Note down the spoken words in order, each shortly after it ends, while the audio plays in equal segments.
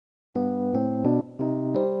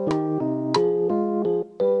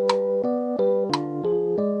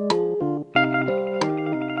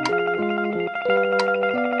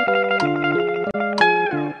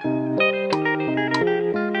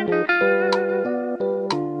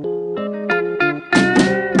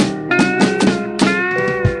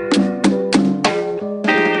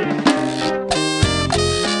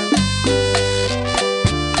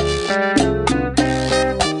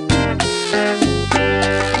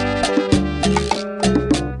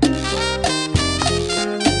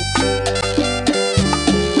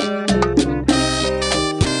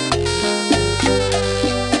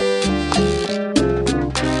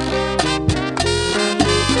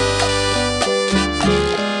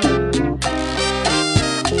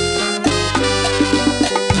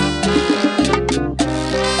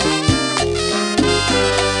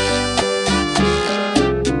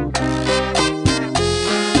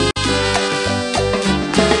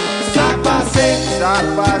Ça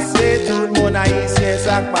passe, tout le monde haïtien,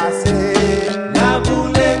 ça passe. Na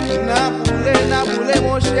boule,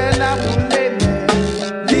 mon cher, na boule.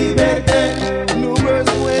 Liberté, nous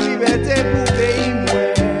besoin liberté pour pays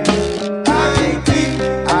moins.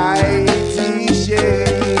 Haïti,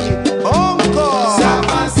 chérie. Encore. Ça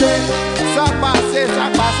passe,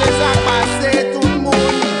 tout le monde.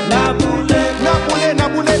 Na boule.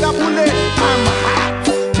 I'm hot.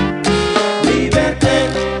 Liberté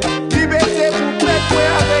pour plaider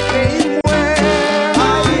avec pays moins.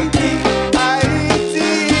 Haïti,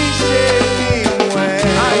 chérie moins.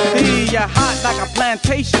 Haiti, you're hot like a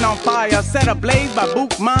plantation on fire, set ablaze by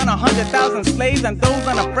Bookman, 100,000 slaves and those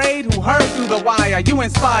unafraid who heard through the wire. You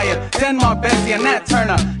inspired Denmark, Bessie, and Nat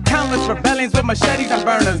Turner. Countless rebellions with machetes and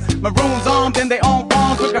burners. Maroons armed in their own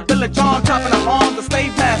farms, with a village arm, chopping up arms the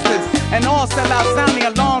slave masters. And all sell out sounding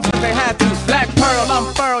alarms if they had to. Black pearl,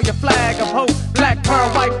 unfurl your flag of hope. Black pearl,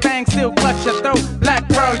 white fang, still clutch your throat. Black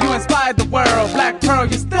pearl, you inspired the world. Black pearl,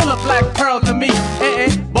 you're still a black pearl to me.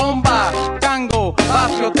 Bomba, Kango,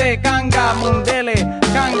 Bafio te, Kanga, Mundele,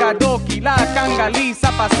 Kanga, Doki, La, Kanga,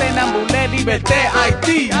 Lisa, Pasé, Nambule, Liberté,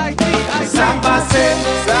 Haïti. Ça passe,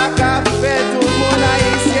 ça café, tout le monde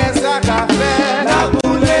haïtien, ça café. Na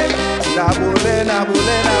boule,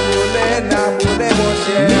 mon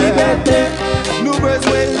cher. Liberté, nous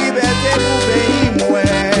besoin de liberté pour pays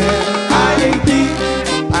moins. Haïti,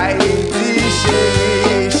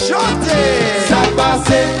 chérie, chantez. Ça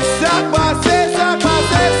passe,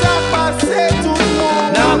 tout le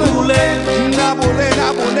monde. Na boule,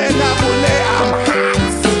 I'm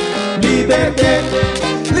hot. Liberté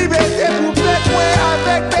pour plaider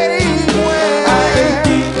avec pays moins.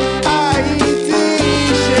 Haïti,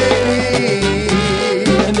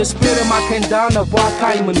 chérie. In the spirit of my Kendana,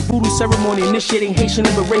 Wakaiman, voodoo ceremony initiating Haitian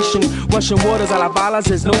liberation. Russian waters a la balas,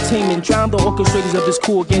 there's no taming. Drown the orchestrators of this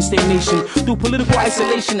coup against their nation. Through political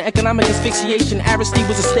isolation, economic asphyxiation, Aristide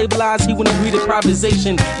was a stabilized, he wouldn't agree to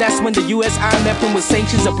privatization. That's when the US IMF him with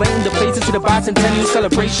sanctions, a blatant deflation to the bicentennial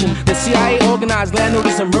celebration. The CIA organized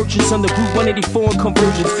landowners and merchants under Route 184 and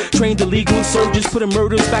convergence. Trained illegal insurgents, putting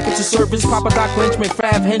murders back into service. Papa Doc Lynchman,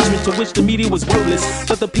 Fab henchmen, to which the media was wordless.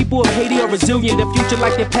 But the people of Haiti are resilient, their future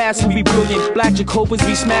like their past will be brilliant. Black Jacobins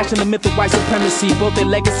be smashing the myth of white supremacy. Both their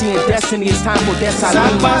legacy and destiny, it's time for death. Ça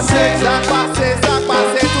passe,